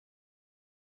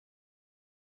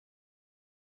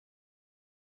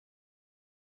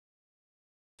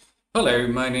Hello,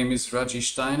 my name is Raji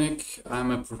Steineck.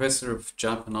 I'm a professor of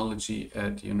Japanology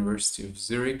at the University of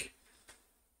Zurich,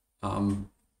 and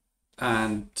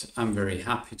I'm very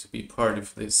happy to be part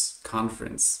of this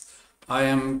conference. I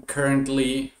am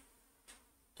currently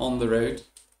on the road,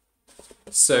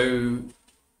 so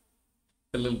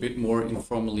a little bit more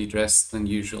informally dressed than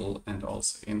usual and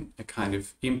also in a kind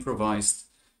of improvised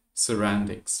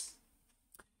surroundings.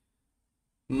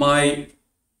 My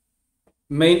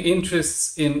main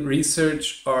interests in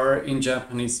research are in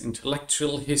Japanese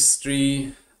intellectual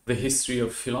history, the history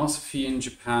of philosophy in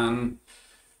Japan,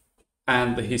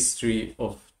 and the history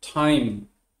of time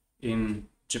in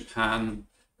Japan.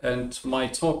 And my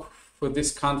talk for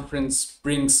this conference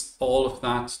brings all of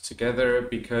that together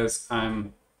because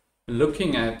I'm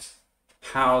looking at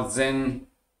how Zen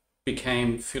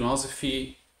became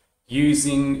philosophy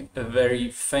using a very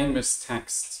famous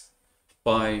text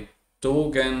by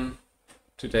Dōgen,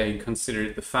 today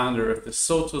considered the founder of the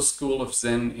Soto school of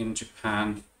Zen in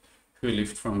Japan, who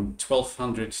lived from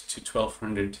 1200 to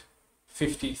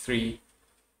 1253.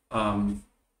 A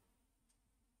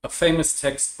famous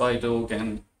text by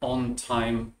Dōgen on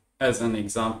time as an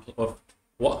example of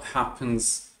what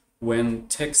happens when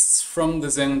texts from the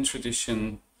Zen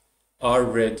tradition are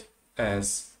read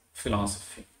as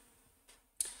philosophy.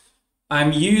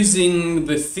 I'm using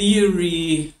the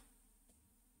theory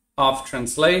of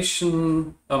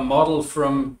translation, a model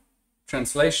from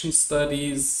translation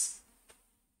studies,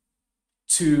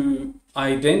 to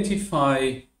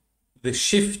identify the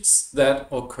shifts that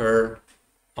occur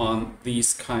on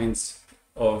these kinds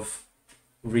of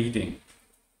reading.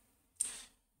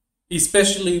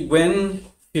 Especially when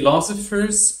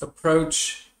philosophers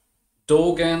approach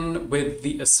Dōgen with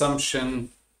the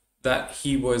assumption that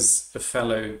he was a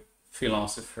fellow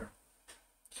philosopher.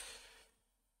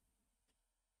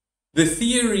 The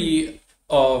theory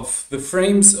of the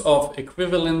frames of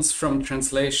equivalence from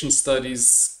translation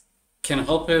studies can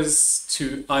help us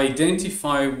to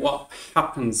identify what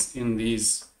happens in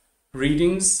these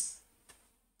readings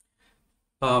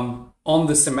on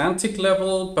the semantic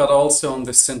level, but also on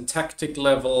the syntactic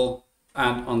level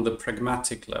and on the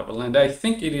pragmatic level. And I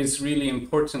think it is really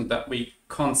important that we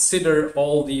consider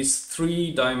all these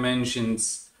three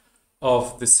dimensions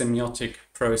of the semiotic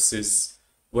process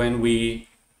when we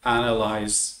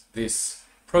analyze this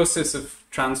process of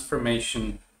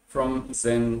transformation from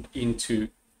Zen into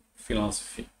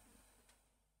philosophy.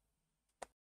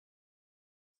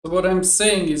 So what I'm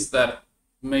saying is that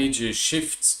major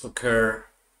shifts occur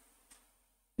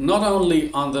not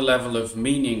only on the level of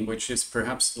meaning, which is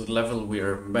perhaps the level we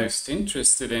are most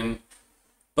interested in,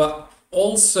 but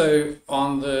also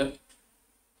on the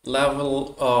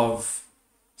level of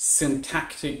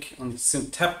syntactic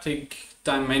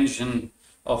dimension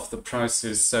of the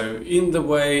process. So in the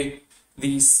way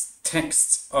these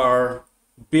texts are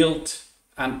built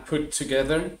and put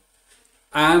together,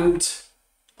 and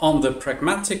on the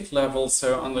pragmatic level,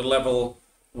 so on the level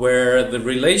where the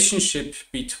relationship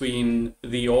between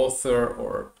the author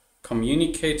or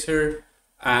communicator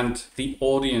and the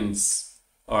audience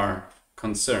are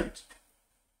concerned.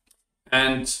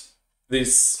 And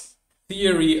this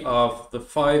theory of the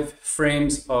 5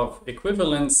 frames of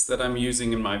equivalence that I'm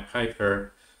using in my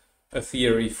paper, a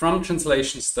theory from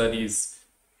translation studies,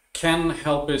 can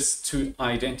help us to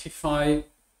identify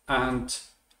and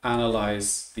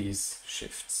analyze these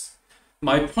shifts.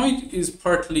 My point is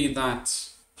partly that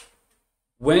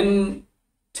when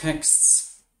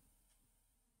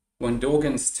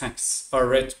Dōgen's texts are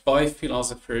read by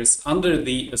philosophers under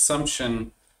the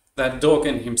assumption that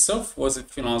Dōgen himself was a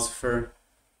philosopher,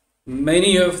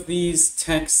 many of these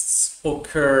texts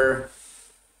occur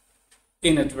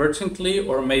inadvertently,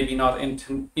 or maybe not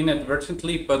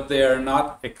inadvertently, but they are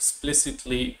not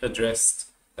explicitly addressed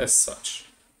as such.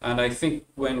 And I think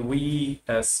when we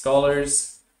as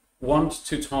scholars want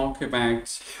to talk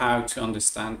about how to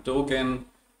understand Dōgen,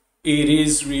 it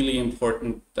is really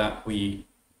important that we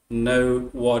know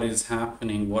what is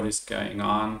happening, what is going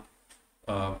on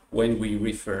when we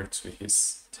refer to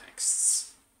his texts.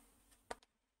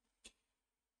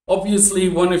 Obviously,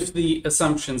 one of the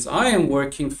assumptions I am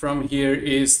working from here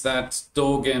is that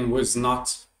Dōgen was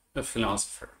not a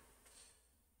philosopher.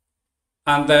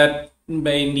 And that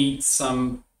may need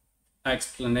some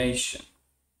explanation.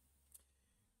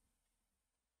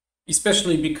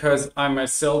 Especially because I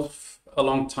myself, a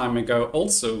long time ago,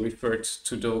 also referred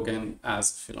to Dōgen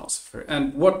as a philosopher.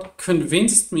 And what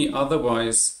convinced me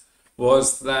otherwise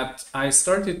was that I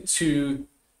started to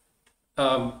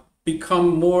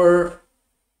become more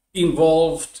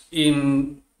involved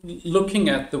in looking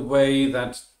at the way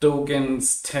that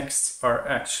Dōgen's texts are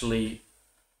actually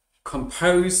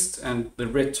composed and the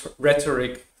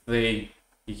rhetoric they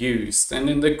used. And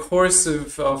in the course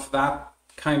of that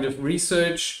kind of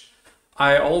research,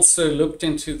 I also looked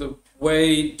into the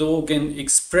way Dōgen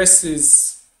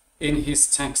expresses in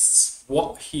his texts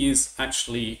what he is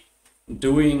actually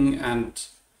doing, and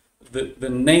the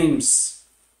names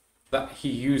that he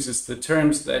uses, the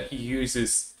terms that he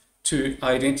uses to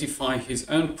identify his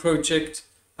own project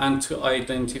and to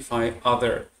identify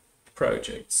other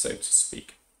projects, so to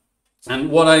speak.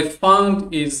 And what I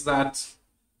found is that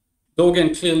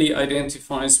Dōgen clearly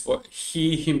identifies what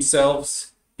he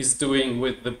himself is doing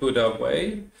with the Buddha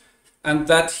way, and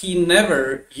that he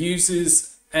never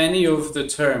uses any of the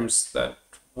terms that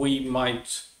we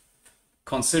might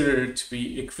consider to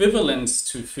be equivalents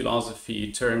to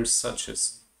philosophy, terms such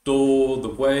as Do, the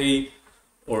way,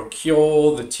 or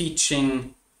Kyo, the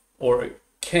teaching, or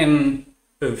Ken,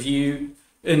 a view,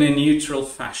 in a neutral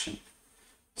fashion.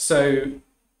 So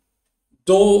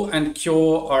Do and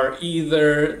Kyo are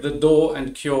either the Do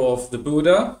and Kyo of the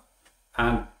Buddha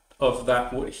and of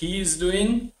that what he is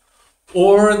doing,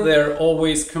 or they're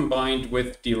always combined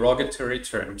with derogatory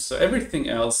terms. So everything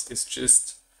else is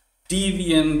just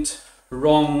deviant,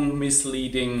 wrong,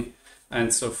 misleading,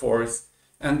 and so forth.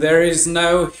 And there is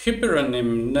no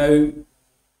hyperonym, no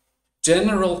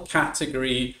general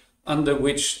category under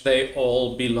which they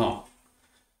all belong.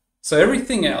 So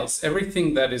everything else,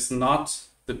 everything that is not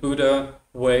the Buddha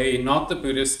way, not the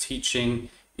Buddha's teaching,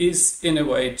 is in a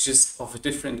way just of a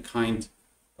different kind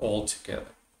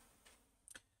altogether.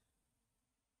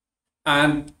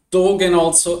 And Dōgen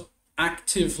also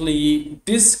actively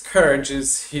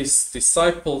discourages his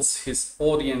disciples, his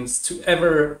audience, to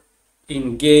ever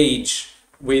engage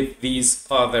with these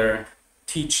other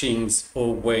teachings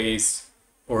or ways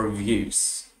or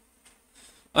views.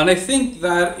 And I think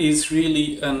that is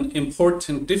really an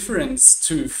important difference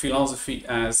to philosophy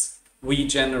as we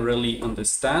generally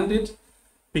understand it,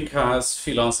 because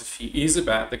philosophy is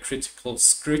about the critical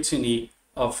scrutiny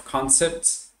of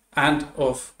concepts and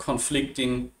of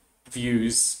conflicting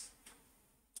views.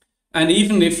 And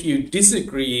even if you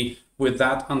disagree with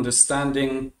that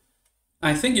understanding,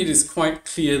 I think it is quite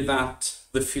clear that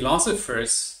the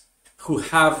philosophers who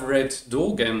have read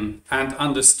Dōgen and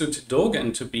understood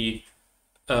Dōgen to be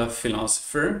a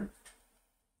philosopher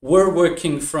were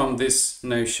working from this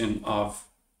notion of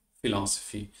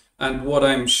philosophy. And what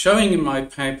I'm showing in my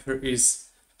paper is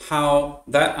how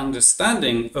that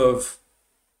understanding of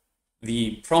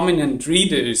the prominent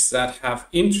readers that have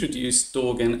introduced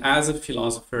Dōgen as a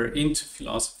philosopher into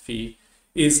philosophy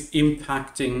is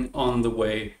impacting on the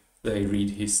way they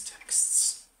read his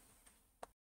texts.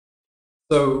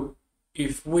 So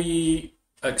if we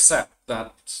accept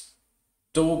that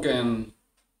Dōgen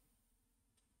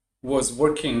was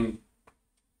working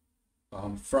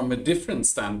from a different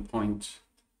standpoint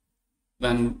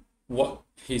than what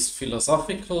his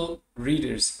philosophical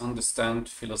readers understand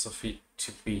philosophy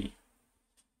to be,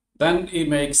 then it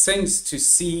makes sense to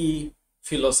see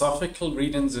philosophical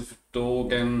readings of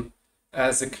Dōgen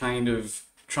as a kind of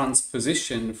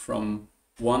transposition from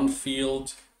one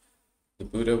field, the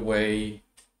Buddha way,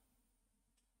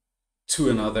 to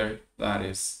another, that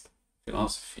is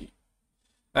philosophy.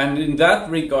 And in that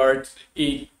regard,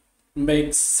 it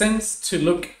makes sense to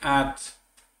look at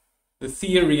the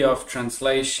theory of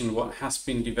translation, what has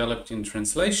been developed in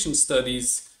translation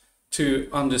studies, to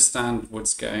understand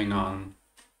what's going on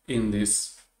in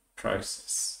this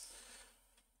process.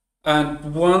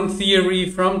 And one theory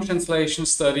from translation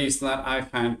studies that I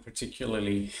found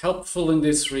particularly helpful in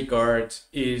this regard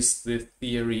is the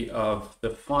theory of the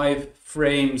 5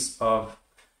 frames of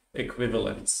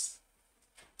equivalence.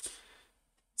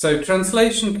 So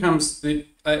translation comes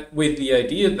with the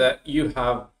idea that you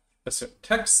have a certain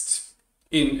text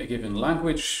in a given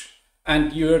language,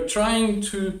 and you're trying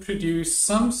to produce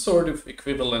some sort of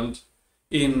equivalent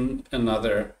in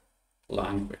another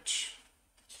language.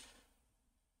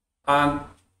 And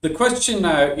the question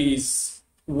now is,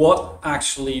 what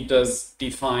actually does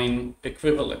define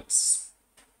equivalence?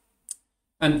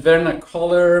 And Werner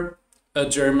Koller, a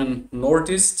German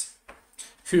Nordist,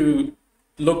 who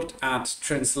looked at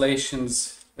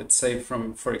translations, let's say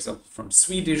from, for example, from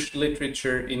Swedish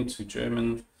literature into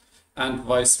German and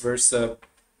vice versa,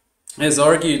 has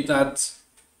argued that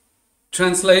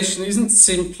translation isn't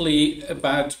simply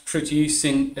about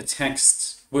producing a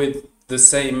text with the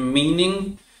same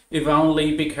meaning, if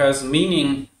only because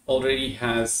meaning already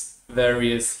has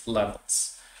various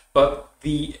levels. But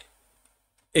the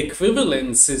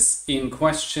equivalences in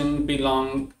question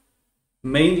belong,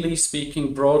 mainly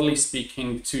speaking, broadly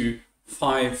speaking, to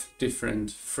 5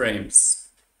 different frames.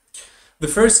 The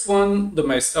first one, the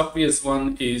most obvious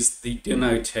one, is the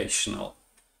denotational.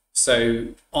 So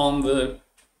on the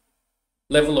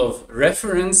level of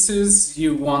references,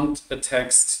 you want a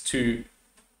text to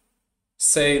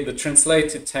say, the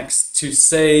translated text to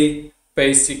say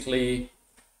basically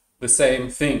the same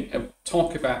thing,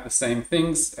 talk about the same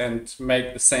things and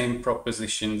make the same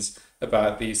propositions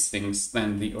about these things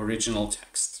than the original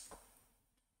text.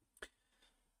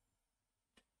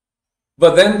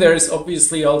 But then there's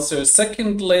obviously also a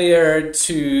second layer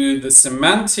to the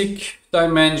semantic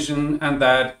dimension, and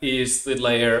that is the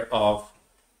layer of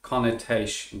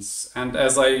connotations. And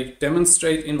as I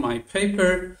demonstrate in my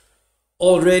paper,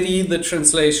 already the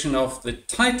translation of the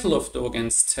title of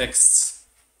Dōgen's texts,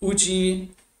 uji,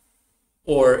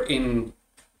 or in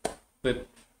the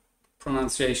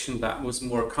pronunciation that was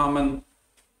more common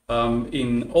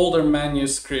in older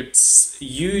manuscripts,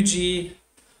 yuji,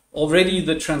 already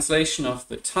the translation of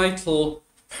the title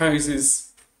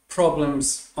poses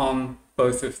problems on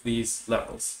both of these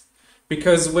levels.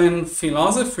 Because when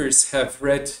philosophers have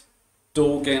read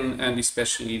Dōgen and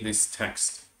especially this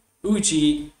text,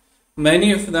 uji,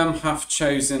 many of them have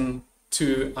chosen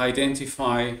to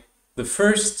identify the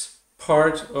first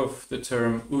part of the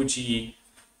term uji,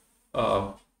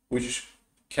 which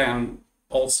can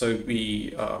also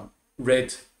be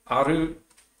read aru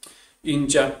in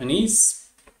Japanese,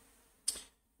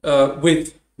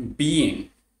 with being,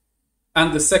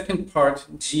 and the second part,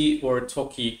 ji or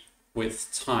toki, with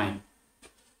time.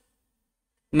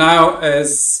 Now,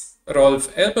 as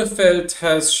Rolf Elberfeld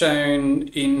has shown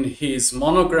in his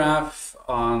monograph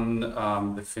on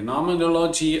the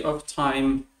phenomenology of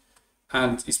time,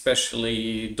 and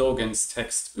especially Dōgen's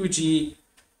text uji,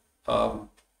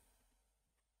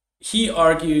 he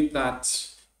argued that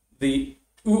the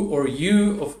u or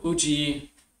yu of uji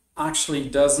actually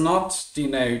does not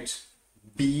denote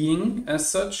being as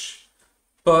such,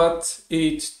 but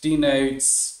it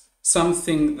denotes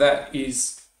something that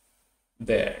is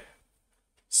there.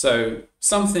 So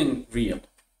something real.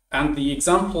 And the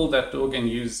example that Dōgen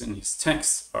used in his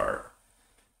texts are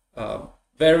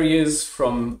various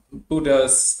from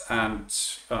Buddhas and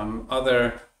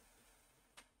other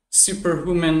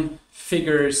superhuman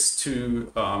figures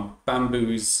to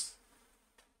bamboos.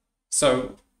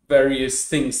 So various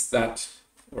things that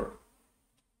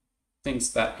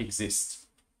exist.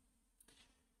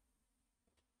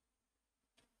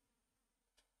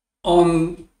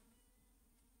 And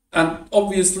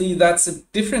obviously that's a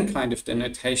different kind of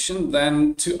denotation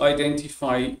than to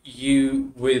identify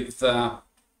you with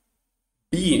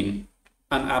being,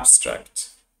 an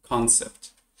abstract concept.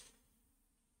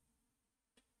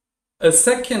 A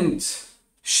second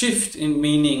shift in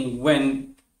meaning when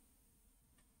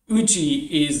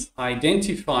uji is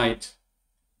identified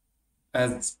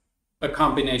as a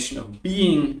combination of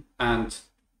being and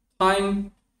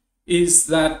time is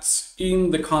that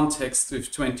in the context of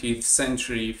 20th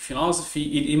century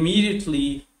philosophy, it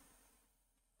immediately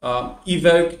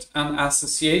evoked an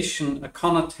association, a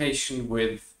connotation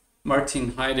with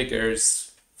Martin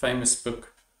Heidegger's famous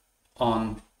book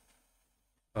on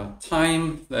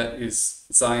time, that is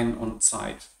Sein und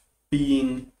Zeit,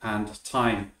 being and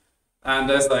time.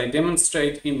 And as I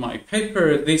demonstrate in my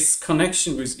paper, this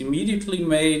connection was immediately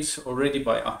made already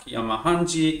by Akiyama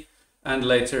Hanji and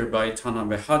later by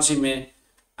Tanabe Hajime,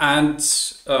 and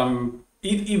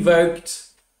it evoked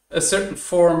a certain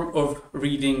form of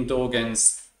reading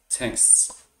Dōgen's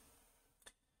texts.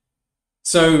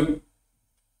 So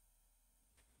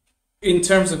in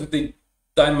terms of the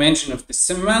dimension of the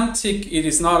semantic, it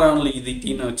is not only the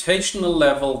denotational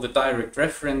level, the direct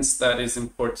reference that is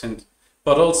important,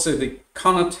 but also the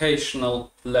connotational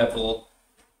level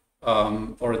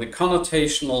or the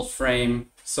connotational frame.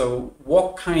 So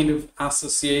what kind of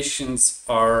associations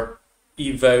are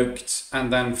evoked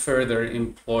and then further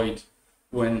employed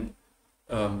when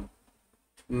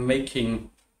making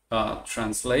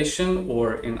translation,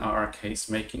 or in our case,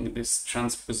 making this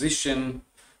transposition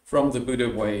from the Buddha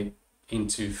way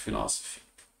into philosophy.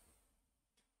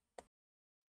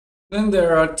 Then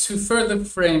there are two further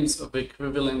frames of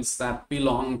equivalence that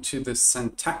belong to the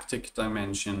syntactic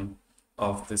dimension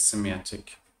of the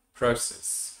semiotic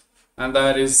process. And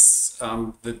that is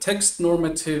the text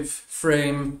normative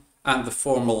frame and the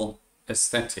formal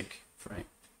aesthetic frame.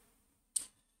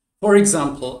 For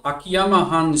example, Akiyama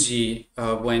Hanji,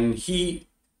 when he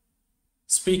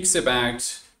speaks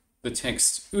about the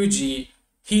text uji,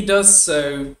 he does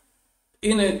so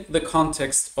in the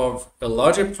context of a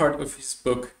larger part of his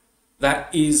book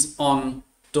that is on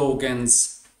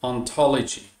Dōgen's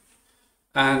ontology.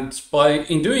 And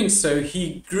in doing so,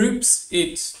 he groups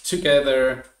it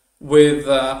together with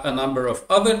a number of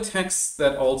other texts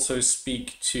that also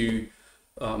speak to,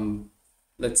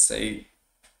 let's say,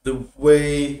 the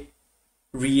way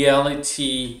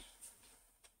reality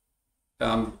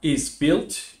is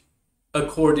built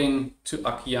according to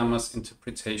Akiyama's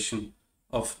interpretation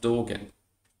of Dōgen.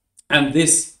 And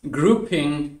this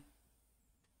grouping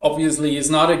obviously is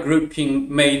not a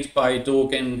grouping made by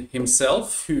Dōgen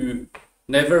himself, who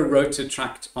never wrote a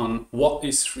tract on what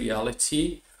is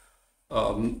reality,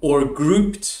 or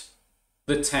grouped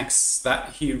the texts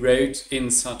that he wrote in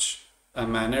such a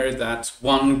manner that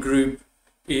one group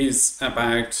is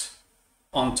about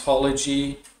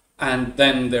ontology, and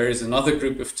then there is another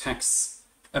group of texts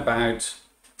about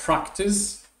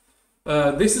practice.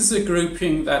 This is a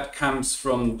grouping that comes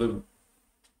from the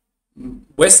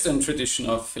Western tradition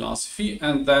of philosophy,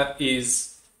 and that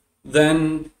is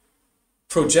then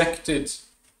projected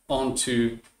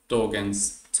onto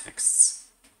Dōgen's texts.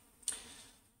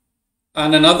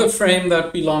 And another frame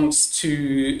that belongs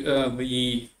to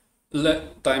the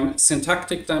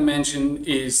syntactic dimension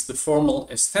is the formal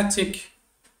aesthetic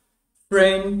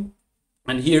frame.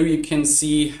 And here you can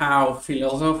see how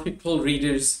philosophical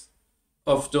readers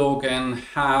of Dōgen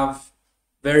have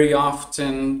very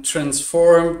often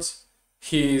transformed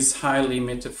his highly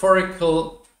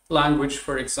metaphorical language,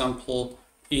 for example,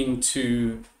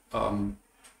 into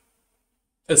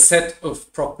a set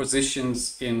of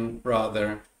propositions in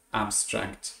rather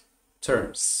abstract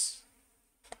terms.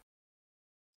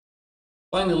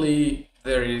 Finally,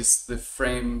 there is the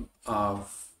frame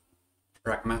of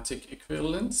pragmatic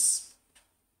equivalence,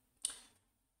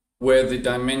 where the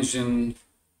dimension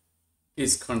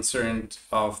is concerned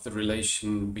of the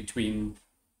relation between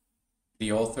the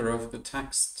author of the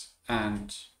text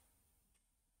and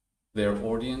their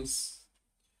audience,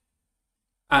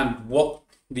 and what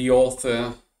the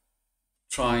author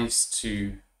tries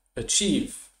to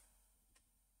achieve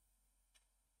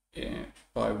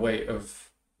by way of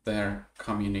their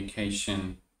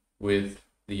communication with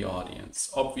the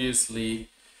audience. Obviously,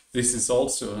 this is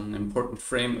also an important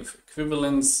frame of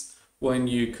equivalence when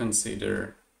you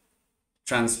consider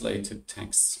translated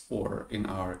texts, or in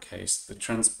our case, the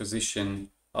transposition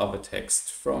of a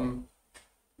text from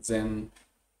Zen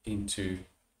into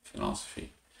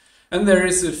philosophy. And there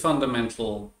is a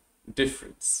fundamental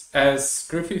difference. As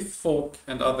Griffith Folk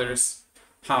and others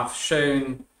have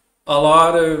shown, a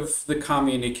lot of the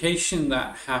communication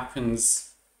that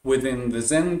happens within the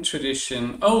Zen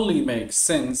tradition only makes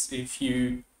sense if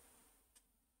you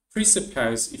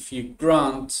presuppose, if you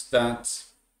grant that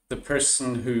the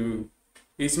person who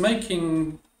is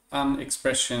making an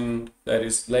expression that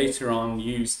is later on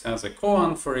used as a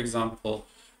koan, for example,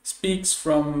 speaks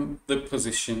from the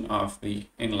position of the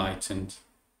enlightened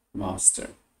master.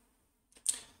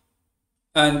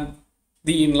 And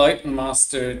the enlightened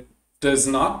master does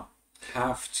not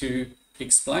have to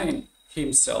explain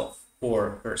himself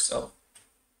or herself,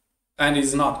 and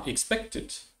is not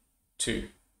expected to.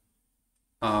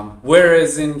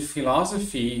 Whereas in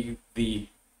philosophy, the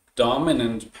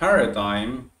dominant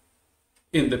paradigm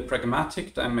in the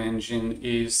pragmatic dimension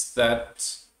is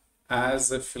that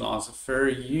as a philosopher,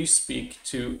 you speak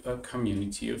to a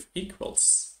community of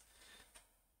equals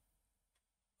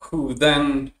who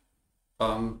then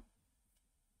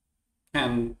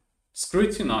can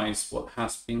scrutinize what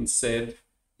has been said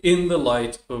in the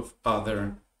light of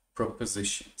other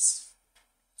propositions.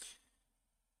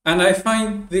 And I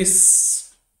find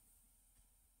this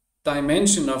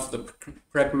dimension of the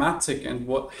pragmatic and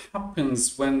what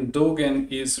happens when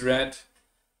Dōgen is read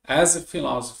as a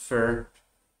philosopher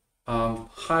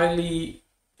highly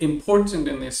important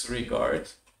in this regard,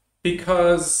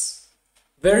 because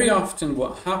very often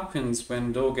what happens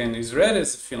when Dōgen is read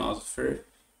as a philosopher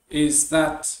is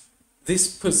that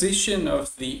this position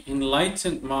of the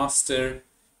enlightened master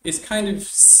is kind of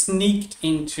sneaked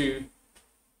into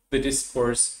the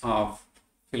discourse of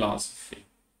philosophy.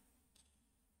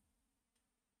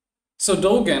 So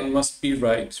Dōgen must be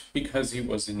right because he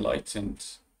was enlightened.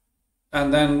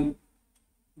 And then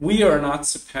we are not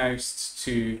supposed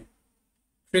to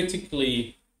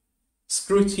critically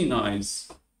scrutinize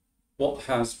what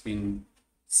has been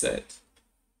said.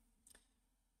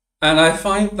 And I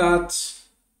find that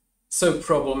so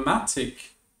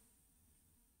problematic,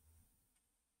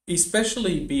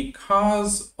 especially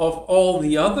because of all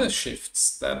the other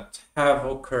shifts that have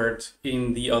occurred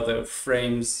in the other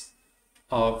frames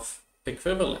of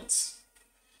equivalence.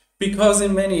 Because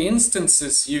in many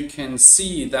instances you can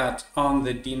see that on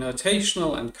the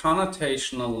denotational and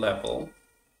connotational level,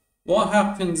 what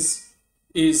happens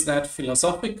is that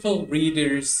philosophical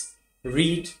readers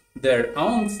read their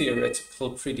own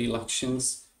theoretical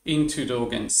predilections into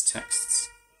Dōgen's texts.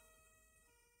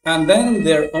 And then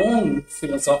their own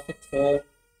philosophical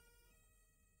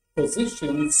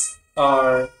positions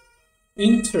are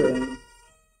in turn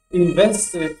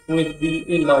invested with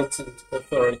the enlightened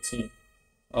authority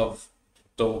of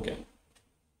Dōgen.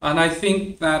 And I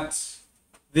think that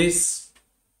this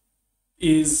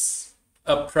is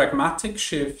a pragmatic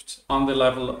shift on the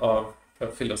level of a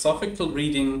philosophical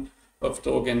reading of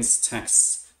Dōgen's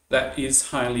texts that is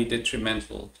highly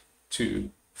detrimental to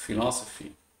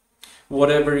philosophy.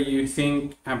 Whatever you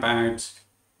think about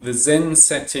the Zen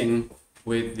setting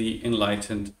with the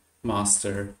enlightened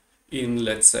master in,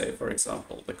 let's say, for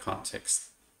example, the context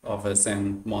of a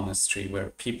Zen monastery where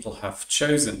people have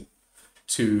chosen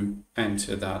to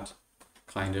enter that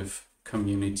kind of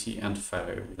community and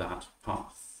follow that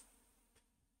path.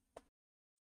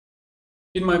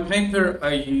 In my paper,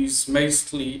 I use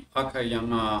mostly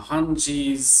Akayama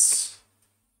Hanji's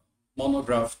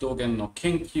monograph Dōgen no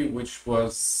Kenkyu, which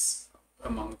was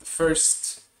among the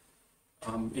first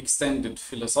extended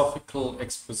philosophical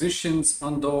expositions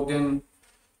on Dōgen.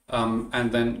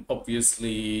 And then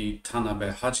obviously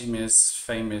Tanabe Hajime's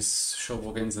famous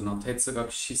Shobogenzo no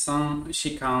Tetsugaku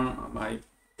Shikan, my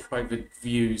private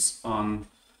views on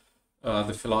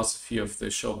the philosophy of the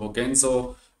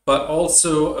Shobogenzo, but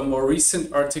also a more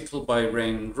recent article by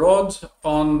Rain Rod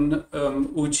on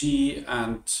Uji,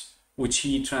 and which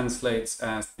he translates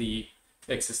as the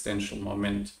existential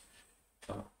moment.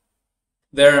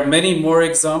 There are many more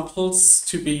examples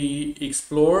to be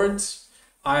explored.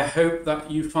 I hope that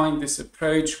you find this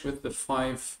approach with the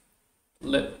 5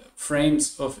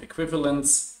 frames of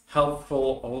equivalence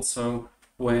helpful also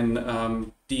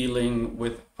when dealing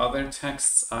with other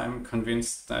texts. I'm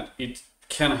convinced that it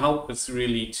can help us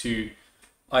really to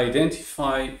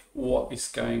identify what is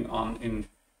going on in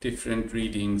different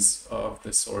readings of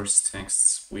the source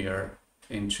texts we are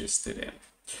interested in.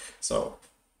 So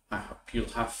I hope you'll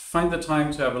find the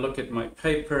time to have a look at my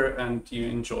paper and you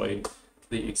enjoy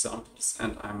the examples,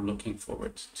 and I'm looking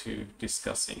forward to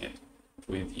discussing it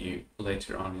with you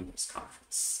later on in this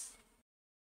conference.